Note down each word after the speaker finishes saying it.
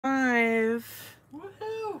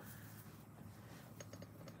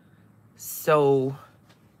So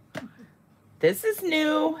this is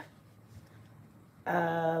new.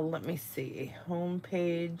 Let me see.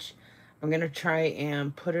 Homepage. I'm going to try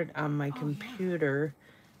and put it on my computer. Yeah.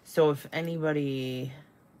 So if anybody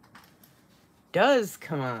does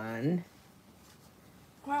come on.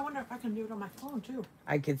 Well, I wonder if I can do it on my phone too.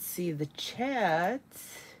 I could see the chat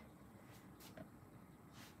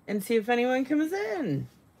and see if anyone comes in.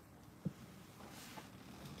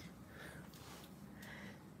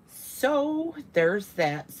 So there's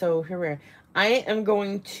that. So here we are. I am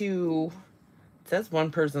going to, it says one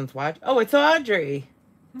person's watch. Oh, it's Audrey.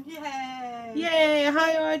 Yay. Yay.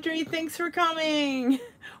 Hi, Audrey. Thanks for coming.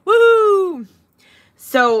 Woo.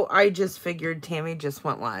 So I just figured Tammy just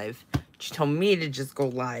went live. She told me to just go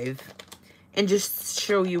live and just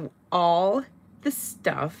show you all the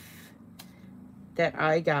stuff that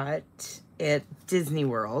I got at Disney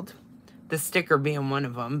World. The sticker being one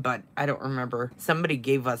of them, but I don't remember. Somebody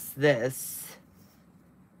gave us this.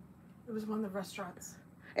 It was one of the restaurants.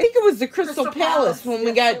 I think it was the Crystal Palace when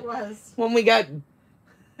we got. It was. When we got.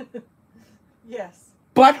 Yes.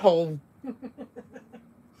 Butthole.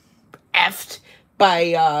 Effed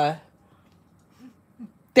by.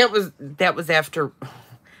 That was after. I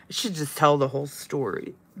should just tell the whole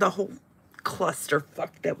story. The whole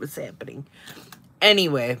clusterfuck that was happening.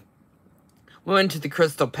 Anyway, we went to the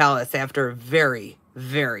Crystal Palace after a very,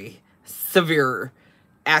 very severe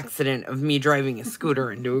accident of me driving a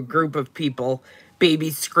scooter into a group of people.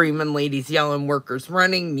 Babies screaming, ladies yelling, workers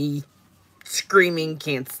running, me screaming,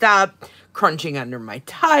 can't stop, crunching under my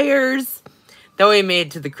tires. Then we made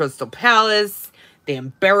it to the Crystal Palace. They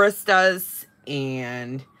embarrassed us,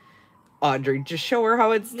 and Audrey, just show her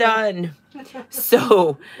how it's done.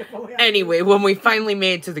 So, anyway, when we finally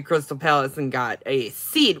made it to the Crystal Palace and got a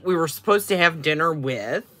seat, we were supposed to have dinner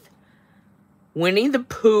with Winnie the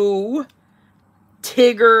Pooh,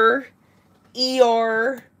 Tigger,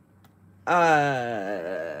 Eeyore,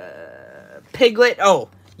 Piglet. Oh,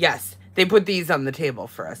 yes, they put these on the table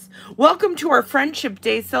for us. Welcome to our Friendship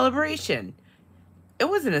Day celebration. It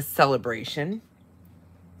wasn't a celebration.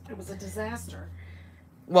 It was a disaster.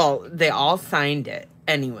 Well, they all signed it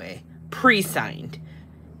anyway. Pre-signed.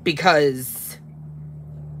 Because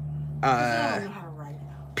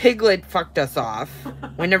Piglet fucked us off.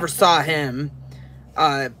 We never saw him.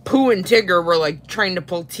 Pooh and Tigger were like trying to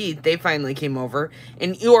pull teeth. They finally came over.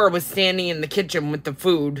 And Eeyore was standing in the kitchen with the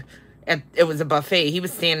food. It was a buffet. He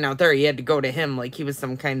was standing out there. You had to go to him like he was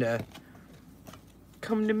some kind of...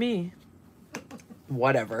 Come to me.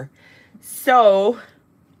 Whatever. So...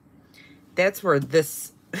 That's where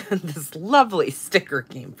this this lovely sticker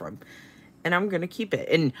came from. And I'm going to keep it.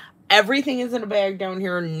 And everything is in a bag down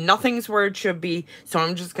here. Nothing's where it should be. So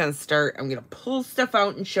I'm just going to start. I'm going to pull stuff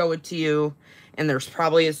out and show it to you. And there's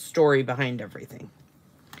probably a story behind everything.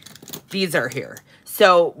 These are here.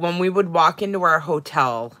 So when we would walk into our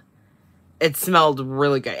hotel, it smelled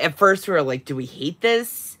really good. At first we were like, do we hate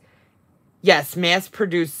this? Yes,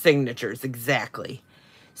 mass-produced signatures. Exactly.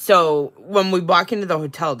 So when we walk into the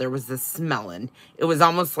hotel, there was this smelling. It was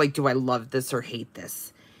almost like, do I love this or hate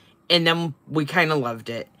this? And then we kind of loved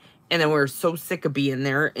it. And then we were so sick of being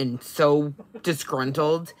there and so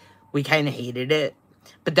disgruntled, we kind of hated it.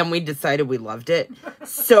 But then we decided we loved it.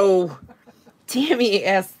 So Tammy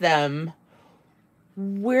asked them,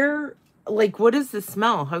 what is the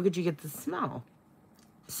smell? How could you get the smell?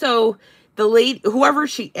 So the lady, whoever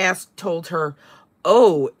she asked, told her,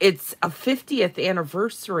 oh, it's a 50th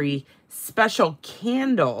anniversary special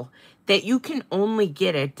candle that you can only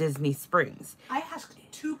get at Disney Springs. I asked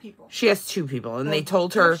 2 people. She asked 2 people, and they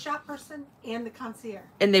told her... The shop person and the concierge.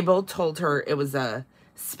 And they both told her it was a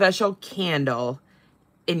special candle,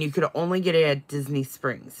 and you could only get it at Disney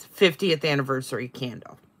Springs. 50th anniversary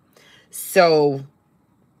candle. So,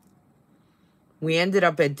 we ended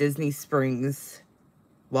up at Disney Springs.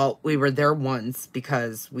 Well, we were there once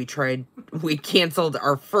because we canceled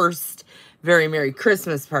our first Very Merry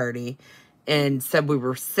Christmas party and said we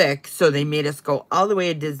were sick. So they made us go all the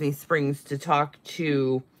way to Disney Springs to talk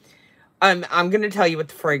to, I'm going to tell you what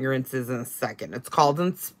the fragrance is in a second. It's called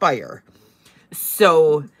Inspire.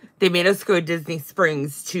 So they made us go to Disney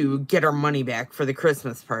Springs to get our money back for the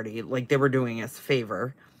Christmas party. Like they were doing us a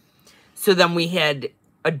favor. So then we had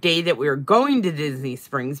a day that we were going to Disney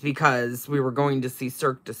Springs because we were going to see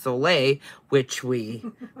Cirque du Soleil, which we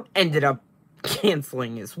ended up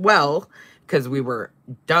canceling as well because we were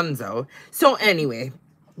donezo. So anyway,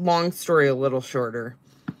 long story a little shorter.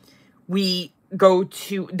 We go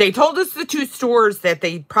to, they told us the 2 stores that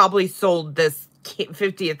they probably sold this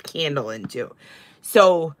 50th candle into.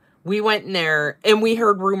 So we went in there and we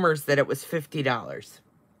heard rumors that it was $50.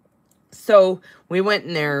 So we went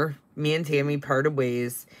in there, me and Tammy parted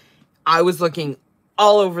ways. I was looking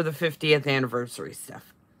all over the 50th anniversary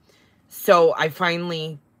stuff. So I found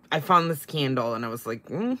this candle and I was like,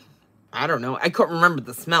 I don't know. I couldn't remember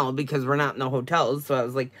the smell because we're not in the hotels. So I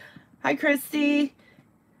was like, hi, Christy.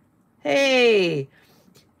 Hey.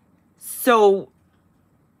 So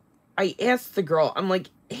I asked the girl, I'm like,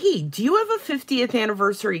 hey, do you have a 50th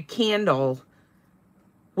anniversary candle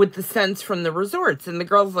with the scents from the resorts? And the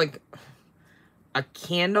girl's like, a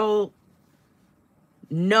candle?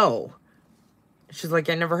 No. She's like,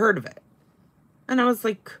 I never heard of it. And I was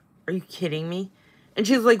like, are you kidding me? And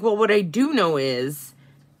she's like, well, what I do know is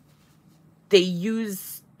they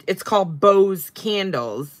use, it's called Bose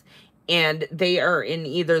candles, and they are in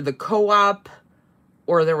either the Co-op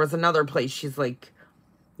or there was another place. She's like,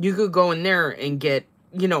 you could go in there and get,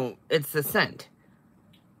 you know, it's the scent.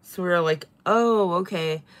 So we were like, oh,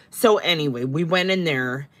 okay. So anyway, we went in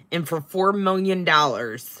there, and for $4 million,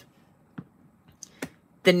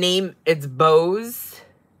 the name, it's Bose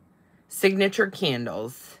Signature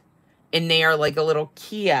Candles, and they are like a little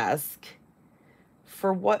kiosk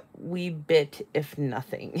for what we bit, if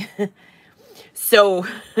nothing. So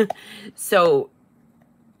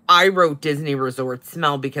I wrote Disney Resort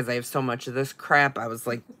smell because I have so much of this crap. I was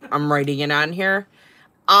like, I'm writing it on here.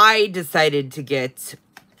 I decided to get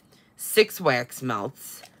 6 wax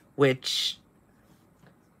melts, which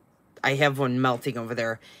I have one melting over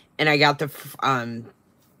there. And I got the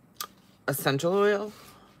essential oil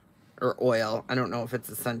or oil. I don't know if it's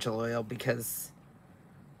essential oil because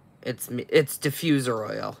it's diffuser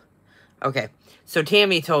oil. Okay. So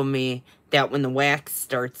Tammy told me that when the wax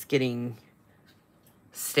starts getting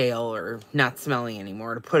stale or not smelling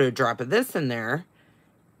anymore, to put a drop of this in there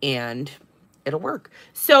and it'll work.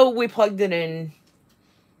 So we plugged it in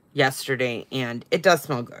yesterday and it does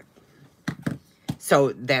smell good.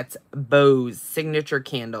 So that's Bose Signature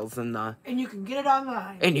Candles and you can get it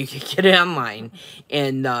online. And you can get it online.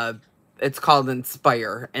 And it's called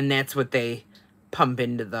Inspire, and that's what they pump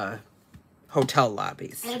into the hotel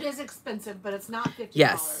lobbies. And it is expensive, but it's not $50.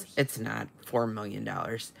 Yes, it's not $4 million.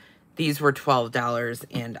 These were $12,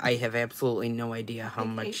 and I have absolutely no idea how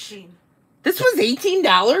much. 18. This was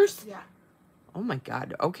 $18? Yeah. Oh my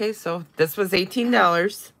God. Okay, so this was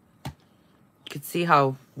 $18. You could see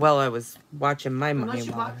how well I was watching my money. Unless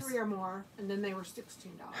you bought 3 or more, and then they were $16.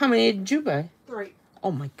 How many did you buy? 3.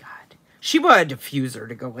 Oh my God. She bought a diffuser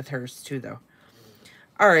to go with hers too, though.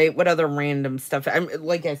 All right, what other random stuff?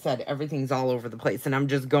 Like I said, everything's all over the place, and I'm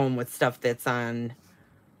just going with stuff that's on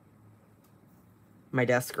my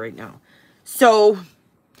desk right now. So,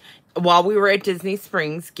 while we were at Disney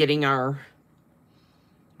Springs getting our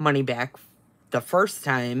money back the first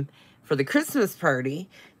time for the Christmas party,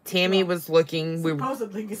 Tammy was looking.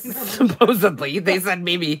 Supposedly, they said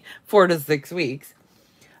maybe 4 to 6 weeks.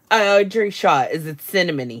 Audrey Shaw, is it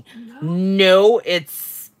cinnamony? No,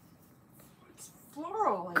 it's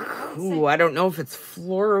floral. Ooh, I don't know if it's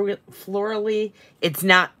florally. It's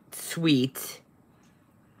not sweet.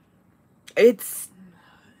 It's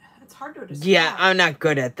hard to describe. Yeah, I'm not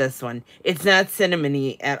good at this one. It's not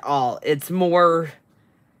cinnamony at all. It's more,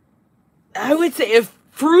 I would say, if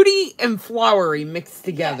fruity and flowery mixed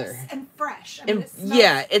together. Yes, and fresh.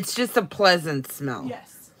 Yeah, it's just a pleasant smell.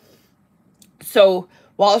 Yes. So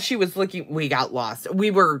while she was looking, we got lost.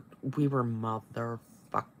 We were motherfuckers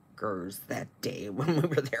that day when we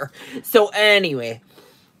were there. So anyway,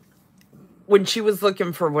 when she was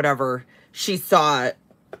looking for whatever, she saw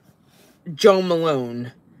Jo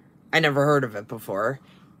Malone. I never heard of it before.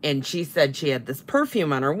 And she said she had this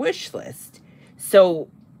perfume on her wish list. So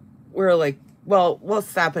we were like, well, we'll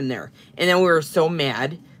stop in there. And then we were so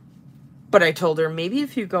mad. But I told her, maybe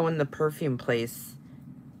if you go in the perfume place,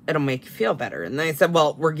 it'll make you feel better. And then I said,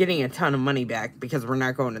 well, we're getting a ton of money back because we're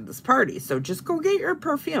not going to this party. So just go get your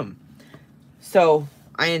perfume. So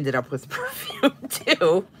I ended up with perfume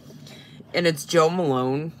too. And it's Jo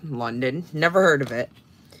Malone, London. Never heard of it.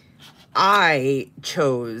 I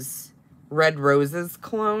chose Red Roses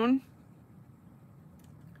cologne.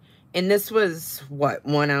 And this was, what,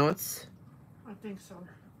 1 ounce? I think so.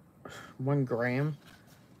 1 gram?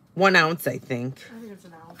 1 ounce, I think. I think it's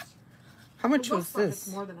an ounce. How much was like this?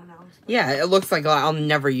 It's more than an ounce. Yeah, it looks like I'll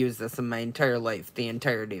never use this in my entire life, the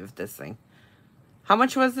entirety of this thing. How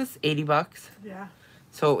much was this? 80 bucks? Yeah.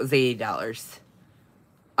 So it was $80.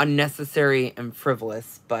 Unnecessary and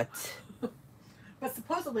frivolous, but... But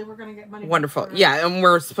supposedly we're going to get money wonderful. back. Yeah, and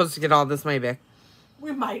we're supposed to get all this money back.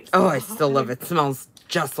 We might. Oh, I still love it. It smells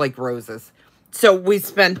just like roses. So we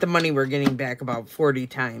spent the money we're getting back about 40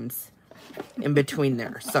 times in between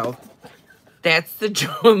there. So that's the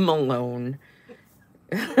Jo Malone.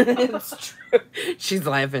 It's true. She's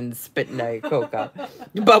laughing, spitting Diet Coke up.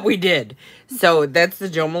 But we did. So that's the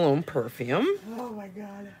Jo Malone perfume. Oh my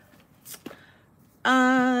god.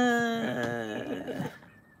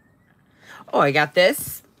 Oh, I got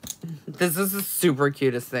this. This is the super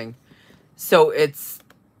cutest thing. So it's...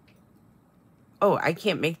 Oh, I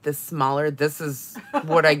can't make this smaller. This is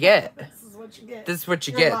what I get. This is what you get. This is what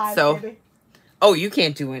you You're get. live, So... baby. Oh, you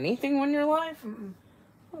can't do anything when you're live? Mm-mm.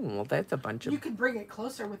 Oh, well, that's a bunch of... You could bring it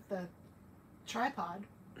closer with the tripod.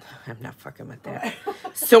 I'm not fucking with that.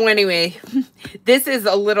 So anyway, this is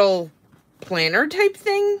a little planner type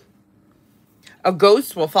thing. A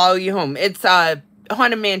ghost will follow you home. It's a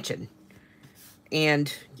Haunted Mansion.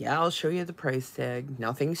 And yeah, I'll show you the price tag.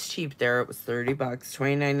 Nothing's cheap there. It was $30,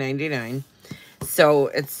 $29.99. So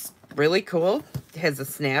it's really cool. It has a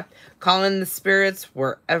snap. Calling the spirits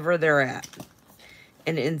wherever they're at.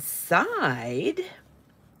 And inside, it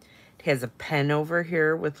has a pen over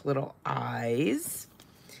here with little eyes.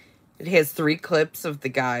 It has 3 clips of the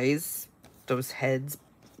guys. Those heads,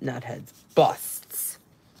 not heads, busts.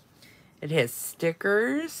 It has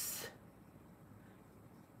stickers.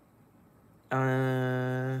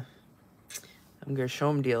 I'm going to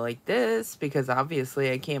show them to you like this because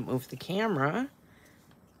obviously I can't move the camera.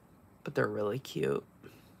 But they're really cute.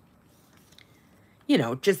 You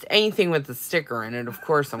know, just anything with a sticker in it, of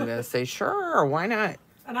course I'm going to say, sure, why not?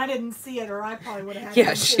 And I didn't see it, or I probably would have had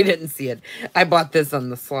Yeah, it she too. didn't see it. I bought this on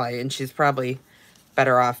the sly, and she's probably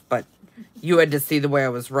better off, but you had to see the way I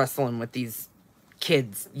was wrestling with these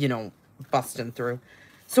kids, you know, busting through.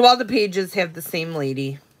 So all the pages have the same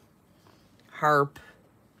lady. Harp.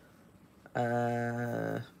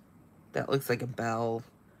 That looks like a bell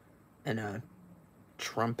and a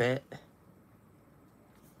trumpet.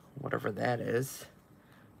 Whatever that is.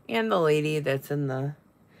 And the lady that's in the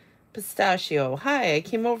pistachio. Hi, I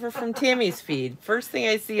came over from Tammy's feed. First thing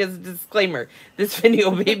I see is a disclaimer. This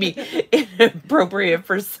video may be inappropriate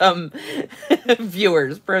for some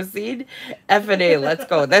viewers. Proceed. F&A, let's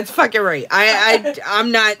go. That's fucking right.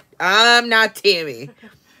 I'm not Tammy.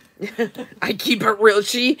 I keep it real.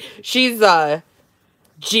 She's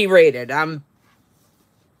G-rated.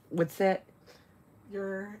 What's that?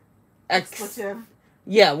 Your X. expletive.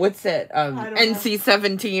 Yeah, what's that? don't know.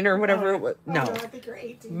 NC-17 or whatever. Oh, No. I think you're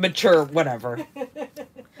 18. Mature, whatever.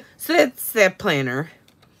 So that's that planner.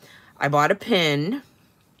 I bought a pin.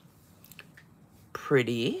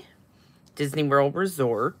 Pretty. Disney World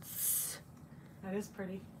Resorts. That is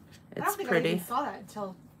pretty. I It's don't think I pretty. even saw that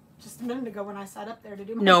until just a minute ago when I sat up there to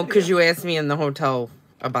do my No, video. because you asked me in the hotel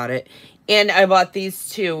about it. And I bought these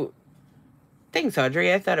 2 things,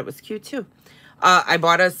 Audrey. I thought it was cute, too. I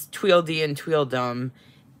bought us Tweedledee and Tweedledum,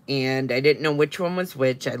 and I didn't know which one was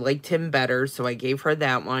which. I liked him better, so I gave her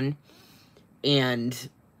that one. And...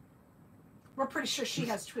 We're pretty sure she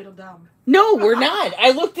has Tweedledum. No, we're not. I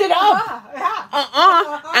looked it up. Yeah.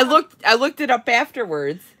 I looked it up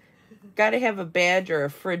afterwards. Gotta have a badge or a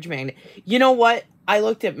fridge magnet. You know what? I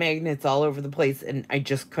looked at magnets all over the place, and I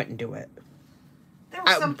just couldn't do it. There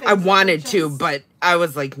were some things I that wanted were to, just- but I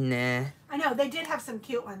was like, nah. I know, they did have some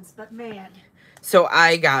cute ones, but man. So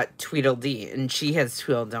I got Tweedledee, and she has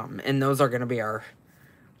Tweedledum, and those are going to be our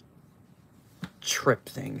trip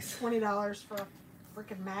things. $20 for a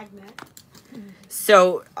freaking magnet.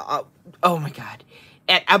 So, oh my God.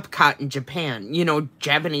 At Epcot in Japan, you know,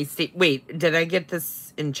 Japanese state. Wait, did I get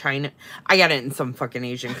this in China? I got it in some fucking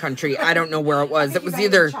Asian country. I don't know where it was. It was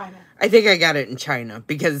either... China. I think I got it in China,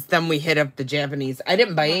 because then we hit up the Japanese. I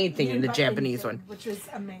didn't buy anything You in the didn't buy Japanese anything, one. which was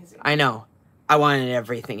amazing. I know. I wanted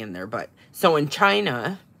everything in there, but... So in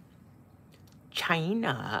China,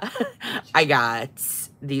 I got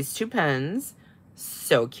these 2 pens.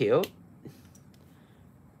 So cute.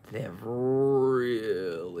 They have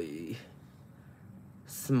really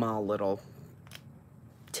small little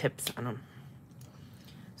tips on them.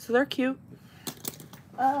 So they're cute.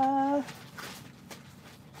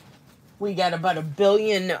 We got about 1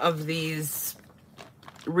 billion of these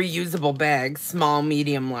reusable bags, small,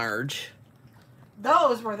 medium, large.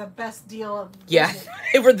 Those were the best deal of Yeah, Disney.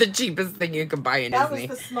 they were the cheapest thing you could buy in That Disney.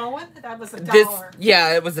 was the small one? That was $1.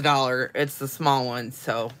 Yeah, it was $1. It's the small one,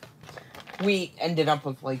 so we ended up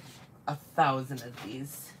with like 1,000 of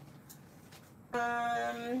these.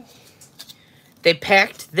 They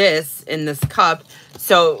packed this in this cup.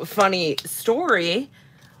 So funny story.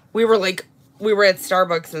 We were at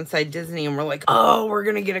Starbucks inside Disney, and we're like, oh, we're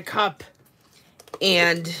gonna get a cup.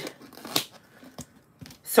 And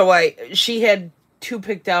so she had 2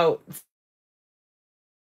 picked out.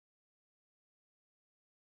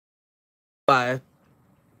 I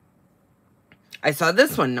saw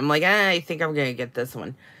this one. I'm like, I think I'm going to get this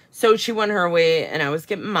one. So she went her way, and I was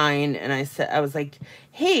getting mine, and I was like,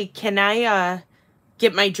 hey, can I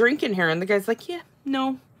get my drink in here? And the guy's like, yeah,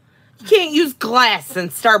 no. You can't use glass in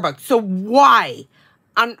Starbucks. So why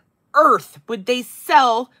on earth would they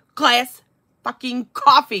sell glass fucking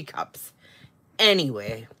coffee cups?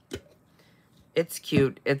 Anyway, it's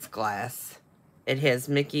cute. It's glass. It has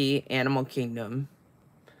Mickey Animal Kingdom.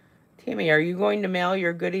 Tammy, are you going to mail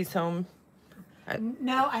your goodies home?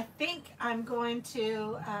 No, I think I'm going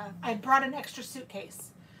to, I brought an extra suitcase.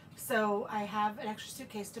 So I have an extra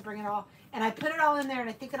suitcase to bring it all. And I put it all in there and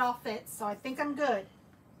I think it all fits. So I think I'm good.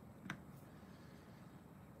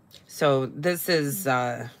 So this is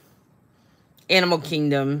Animal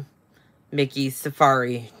Kingdom, Mickey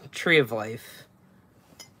Safari, Tree of Life,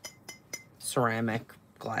 ceramic,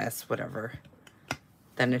 glass, whatever.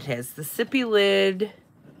 Then it has the sippy lid,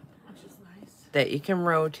 Which is nice. that you can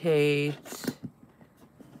rotate.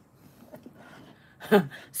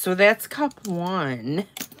 So that's cup 1.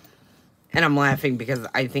 And I'm laughing because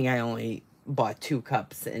I think I only bought 2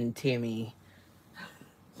 cups, and Tammy,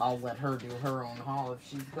 I'll let her do her own haul if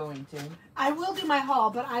she's going to. I will do my haul,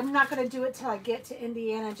 but I'm not going to do it till I get to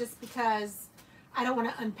Indiana just because I don't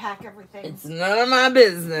want to unpack everything. It's none of my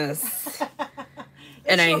business. It's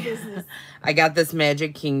And your business. I got this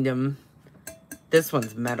Magic Kingdom. This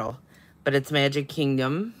one's metal, but it's Magic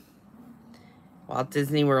Kingdom, Walt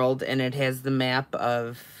Disney World, and it has the map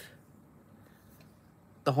of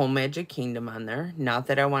the whole Magic Kingdom on there. Not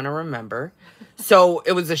that I want to remember. So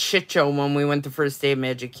it was a shit show when we went the first day of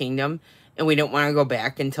Magic Kingdom, and we didn't want to go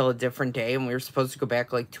back until a different day, and we were supposed to go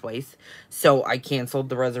back like twice. So I canceled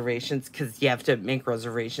the reservations because you have to make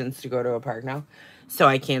reservations to go to a park now. So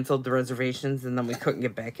I canceled the reservations, and then we couldn't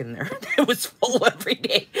get back in there. It was full every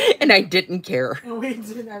day, and I didn't care. And we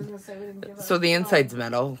didn't, I was going to say we didn't give up. So the inside's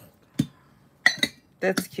metal.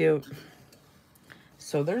 That's cute.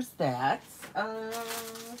 So there's that.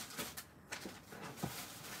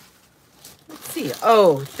 Let's see.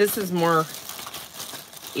 Oh, this is more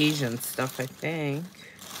Asian stuff, I think.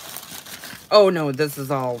 Oh, no, this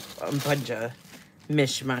is all a bunch of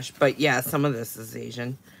mishmash. But yeah, some of this is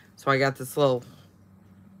Asian. So I got this little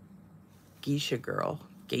geisha girl.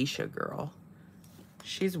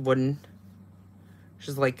 She's wooden.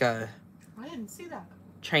 She's like a I didn't see that.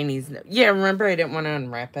 Chinese. Yeah, remember I didn't want to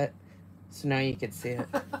unwrap it. So now you can see it.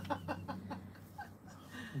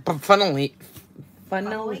 But funnily, that's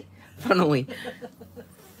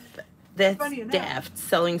Funny enough. Daft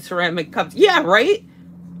selling ceramic cups. Yeah, right?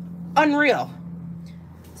 Unreal.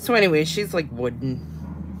 So anyway, she's like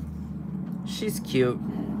wooden. She's cute.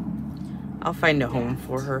 I'll find a home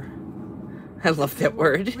for her. I love that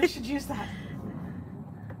word. We should use that.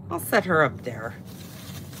 I'll set her up there.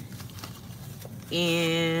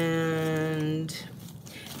 And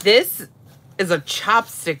this is a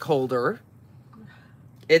chopstick holder.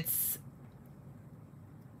 It's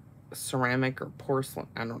ceramic or porcelain.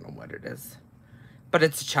 I don't know what it is. But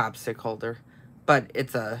it's a chopstick holder. But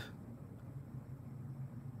it's a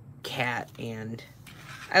cat, and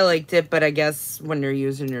I liked it. But I guess when you're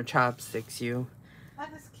using your chopsticks, you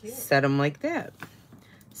That is cute. set them like that.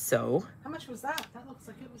 So, How much was that? That looks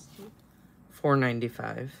like it was cheap.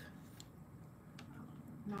 $4.95.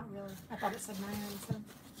 Not really. I thought it said 99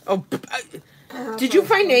 cents. Oh, did you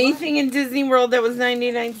find anything in Disney World that was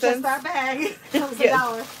 99 Just cents? that bag. That was Yeah.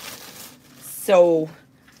 $1. So,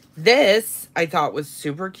 this I thought was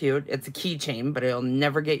super cute. It's a keychain, but it'll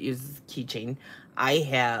never get used as a keychain. I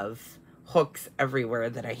have hooks everywhere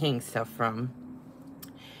that I hang stuff from.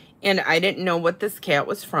 And I didn't know what this cat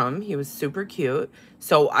was from. He was super cute.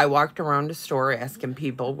 So I walked around the store asking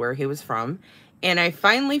people where he was from. And I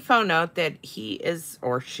finally found out that he is,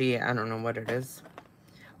 or she, I don't know what it is.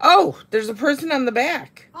 Oh, there's a person on the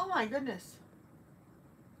back. Oh my goodness.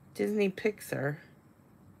 Disney Pixar.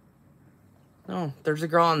 Oh, there's a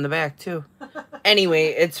girl on the back too. Anyway,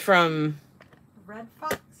 it's from Red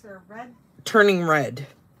Fox or Red? Turning Red.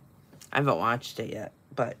 I haven't watched it yet,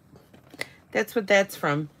 but that's what that's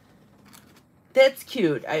from. That's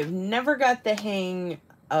cute. I've never got the hang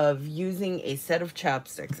of using a set of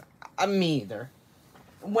chopsticks. Me either.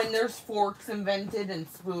 When there's forks invented and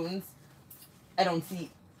spoons, I don't see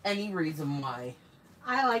any reason why.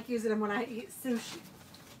 I like using them when I eat sushi.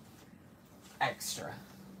 Extra.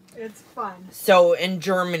 It's fun. So in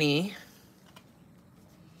Germany,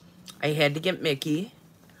 I had to get Mickey,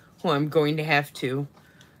 who I'm going to have to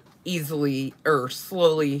easily or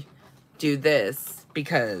slowly do this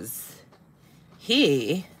because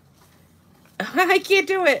he, I can't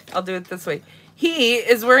do it. I'll do it this way. He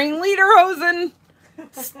is wearing lederhosen.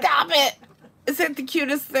 Stop it. Is that the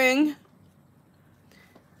cutest thing?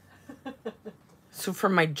 So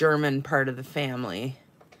from my German part of the family.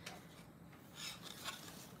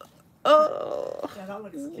 Oh. Yeah, that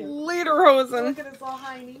looks cute. Lederhosen. Look at his little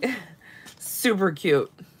hiney. Super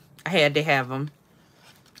cute. I had to have him.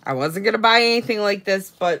 I wasn't going to buy anything like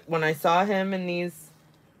this, but when I saw him in these...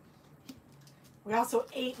 We also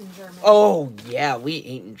ate in Germany. Oh, yeah, we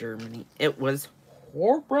ate in Germany. It was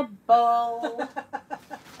horrible.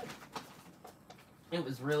 It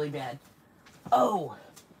was really bad. Oh.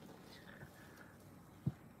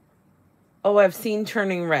 Oh, I've seen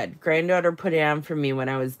Turning Red. Granddaughter put it on for me when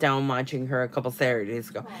I was down watching her a couple Saturdays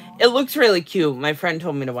ago. Aww. It looks really cute. My friend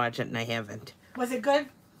told me to watch it, and I haven't. Was it good?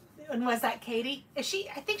 And was that Katie? Is she?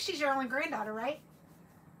 I think she's your only granddaughter, right?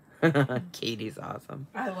 Katie's awesome.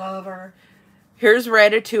 I love her. Here's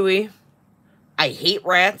Ratatouille. I hate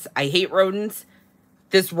rats. I hate rodents.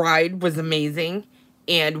 This ride was amazing.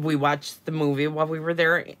 And we watched the movie while we were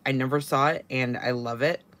there. I never saw it, and I love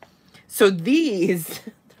it. So these...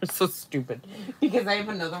 They're so stupid. Because I have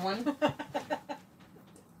another one.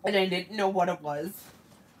 And I didn't know what it was.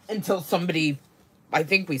 Until somebody... I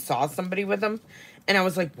think we saw somebody with them. And I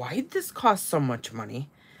was like, why did this cost so much money?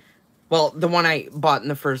 Well, the one I bought in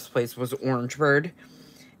the first place was Orange Bird.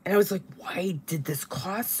 And I was like, why did this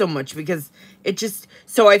cost so much? Because it just...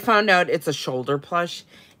 So I found out it's a shoulder plush.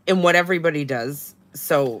 And what everybody does...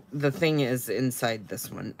 So the thing is inside this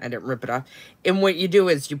one. I didn't rip it off. And what you do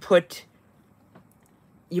is you put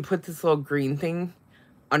this little green thing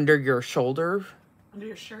under your shoulder. Under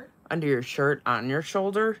your shirt? Under your shirt, on your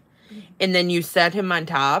shoulder. And then you set him on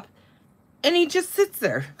top. And he just sits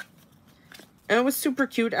there. And it was super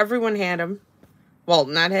cute. Everyone had him. Well,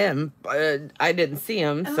 not him. I didn't see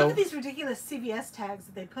him. And so. look at these ridiculous CVS tags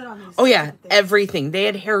that they put on these. Oh, yeah. Everything. They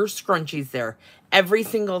had hair scrunchies there. Every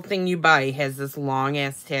single thing you buy has this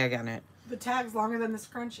long-ass tag on it. The tag's longer than the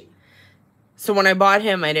scrunchie. So when I bought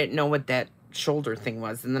him, I didn't know what that shoulder thing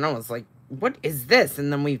was. And then I was like, what is this?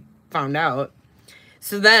 And then we found out.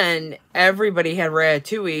 So then everybody had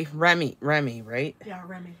Ratatouille. Remy, right? Yeah,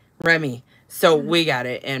 Remy. So we got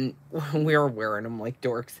it. And we were wearing them like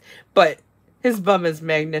dorks. But his bum is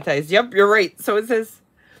magnetized. Yep, you're right. So it says,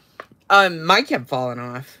 mine kept falling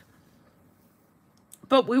off.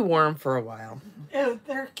 But we wore them for a while. Ew,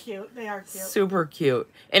 they're cute. They are cute. Super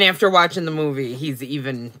cute. And after watching the movie, he's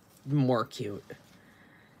even more cute.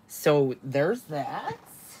 So there's that.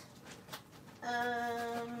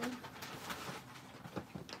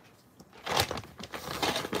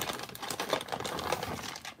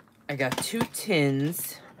 I got 2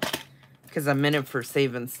 tins because I'm in it for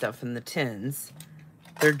saving stuff in the tins.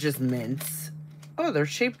 They're just mints. Oh, they're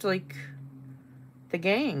shaped like the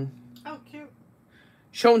gang. Oh, cute.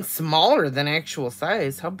 Shown smaller than actual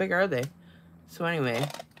size. How big are they? So anyway,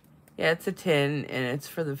 yeah, it's a tin, and it's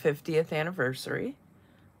for the 50th anniversary.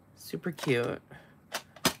 Super cute.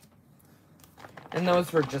 And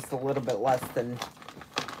those were just a little bit less than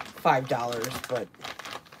 $5, but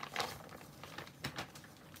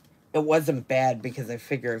it wasn't bad because I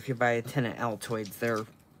figure if you buy a tin of Altoids, they're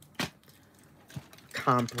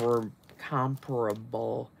comparable.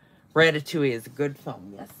 Ratatouille is a good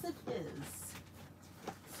film. Yes, it is.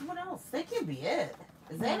 So what else? That can't be it.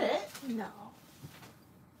 Is that it? No.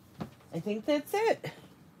 I think that's it.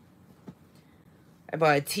 I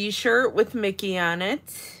bought a t-shirt with Mickey on it.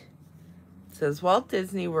 It says Walt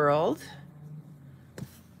Disney World.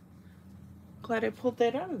 Glad I pulled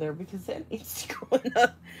that out of there because that needs to go in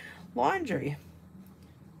the laundry.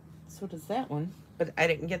 So does that one. But I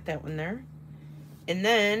didn't get that one there. And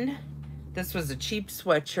then this was a cheap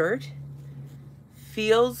sweatshirt.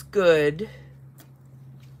 Feels good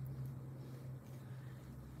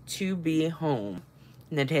to be home.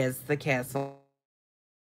 And it has the castle.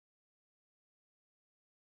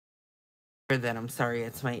 Then I'm sorry,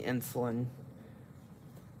 it's my insulin.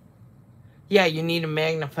 Yeah, you need a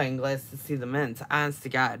magnifying glass to see the mints. Honest to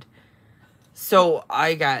God. So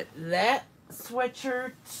I got that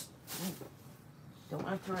sweatshirt. Don't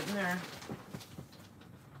want to throw it in there.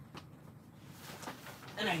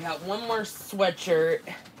 And I got one more sweatshirt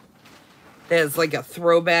that is like a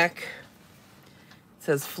throwback. It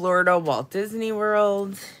says Florida Walt Disney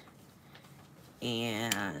World.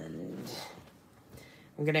 And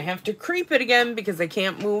I'm going to have to creep it again because I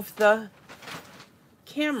can't move the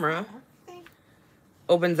camera.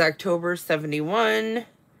 Opens October 71.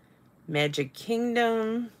 Magic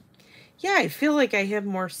Kingdom. Yeah, I feel like I have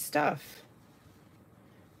more stuff.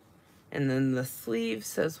 And then the sleeve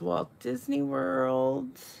says Walt Disney World.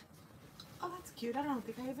 Oh, that's cute. I don't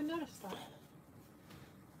think I even noticed that.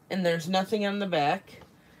 And there's nothing on the back.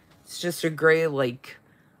 It's just a gray, like...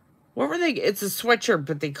 What were they? It's a sweatshirt,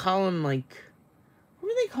 but they call them, like... What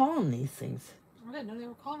do they call them, these things? I I didn't know they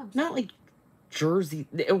were calling them. Not like jersey.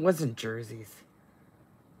 It wasn't jerseys.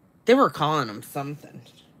 They were calling them something.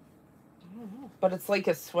 I don't know. But it's like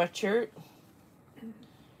a sweatshirt.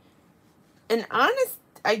 And honest,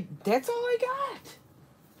 that's all I got.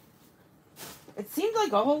 It seemed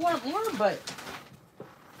like a whole lot more, but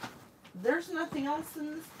there's nothing else in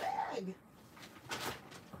this bag.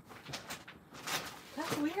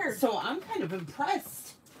 That's weird. So I'm kind of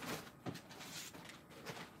impressed.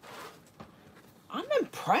 I'm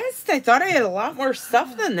impressed. I thought I had a lot more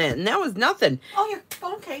stuff than that, and that was nothing. Oh, your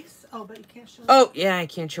phone case. Oh, but you can't show it. Oh, yeah, I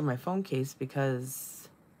can't show my phone case because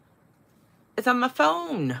it's on my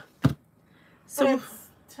phone. So So,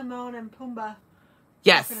 it's Timon and Pumbaa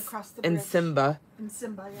yes, walking across the and bridge. Simba And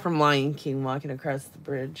Simba, yeah. from Lion King walking across the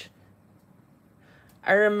bridge.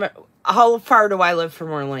 I remember, how far do I live from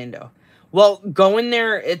Orlando? Well, going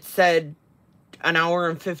there, it said an hour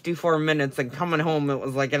and 54 minutes, and coming home, it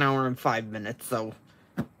was like an hour and 5 minutes, so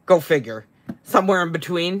go figure. Somewhere in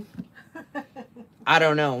between. I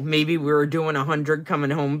don't know. Maybe we were doing 100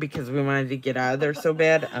 coming home because we wanted to get out of there so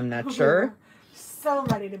bad. I'm not sure. So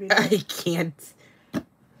ready to be done. I can't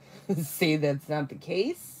say that's not the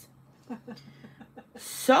case.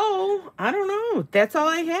 So, I don't know. That's all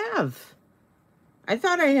I have. I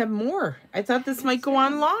thought I had more. I thought this might go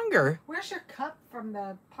on longer. Where's your cup from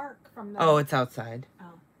the park? From the... Oh, it's outside. Oh.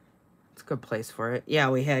 It's a good place for it.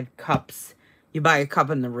 Yeah, we had cups. You buy a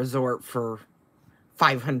cup in the resort for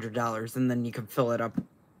 $500, and then you can fill it up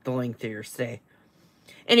the length of your stay.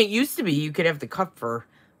 And it used to be you could have the cup for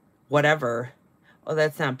whatever. Oh,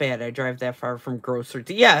 that's not bad. I drive that far from grocery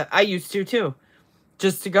to... Yeah, I used to too.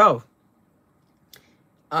 Just to go.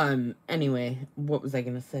 Anyway, what was I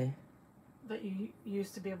going to say? That you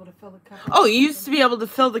used to be able to fill the cup. Oh, you used to be able to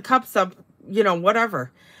fill the cups up, you know,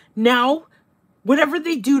 whatever. Now, whatever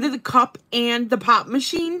they do to the cup and the pop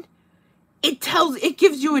machine, it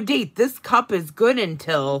gives you a date. This cup is good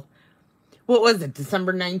until, what was it,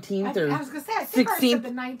 December 19th or I was going to say, I think 16th? I said the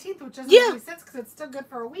 19th, which doesn't Yeah. make sense because it's still good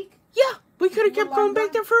for a week. Yeah, we could have We're kept going long back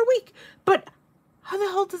gone. there for a week. But how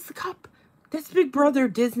the hell does the cup? That's Big Brother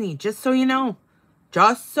Disney, just so you know.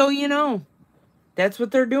 Just so you know. That's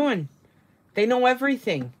what they're doing. They know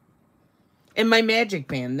everything. And my Magic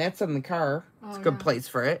Band, that's in the car. It's a good place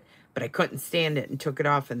for it. But I couldn't stand it and took it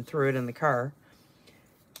off and threw it in the car.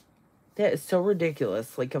 That is so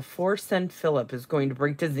ridiculous. Like a 4-cent Phillip is going to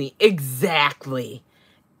break Disney. Exactly.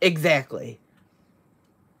 Exactly.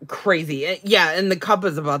 Crazy. Yeah, and the cup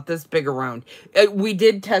is about this big around. We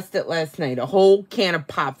did test it last night. A whole can of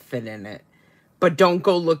pop fit in it. But don't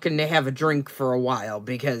go looking to have a drink for a while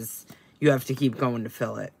because you have to keep going to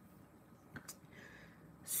fill it.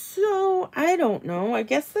 So, I don't know. I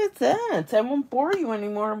guess that's it. I won't bore you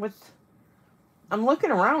anymore with... I'm looking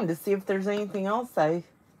around to see if there's anything else I,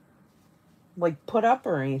 like, put up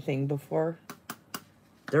or anything before.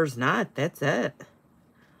 There's not. That's it.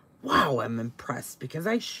 Wow, I'm impressed because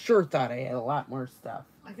I sure thought I had a lot more stuff.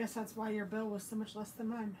 I guess that's why your bill was so much less than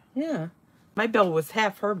mine. Yeah. My bill was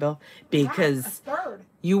half her bill because A third.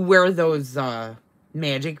 you wear those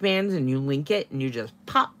Magic Bands and you link it and you just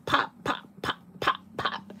pop, pop, pop, pop, pop,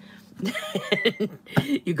 pop.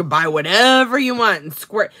 You could buy whatever you want and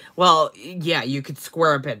square. Well, yeah, you could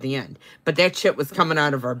square up at the end. But that shit was coming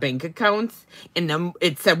out of our bank accounts. And then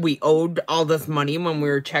it said we owed all this money when we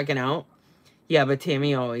were checking out. Yeah, but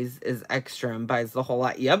Tammy always is extra and buys the whole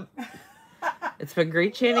lot. Yep. It's been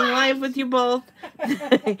great chatting live with you both.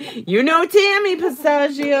 You know Tammy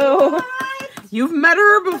Pistachio. You've met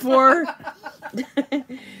her before.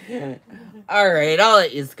 All right, I'll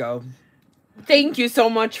let you go. Thank you so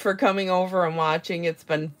much for coming over and watching. It's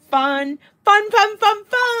been fun. Fun, fun, fun,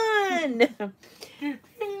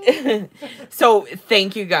 fun. So,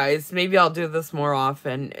 thank you guys. Maybe I'll do this more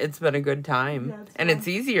often. It's been a good time. Yeah, it's and fun. it's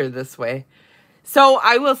easier this way. So,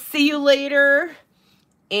 I will see you later.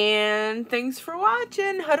 And thanks for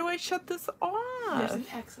watching. How do I shut this There's off? an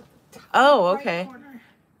X at the top Oh, right okay. corner.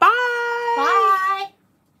 Bye. Bye.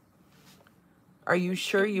 Are you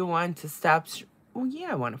sure you want to stop? Oh,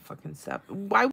 yeah, I want to fucking stop. Why?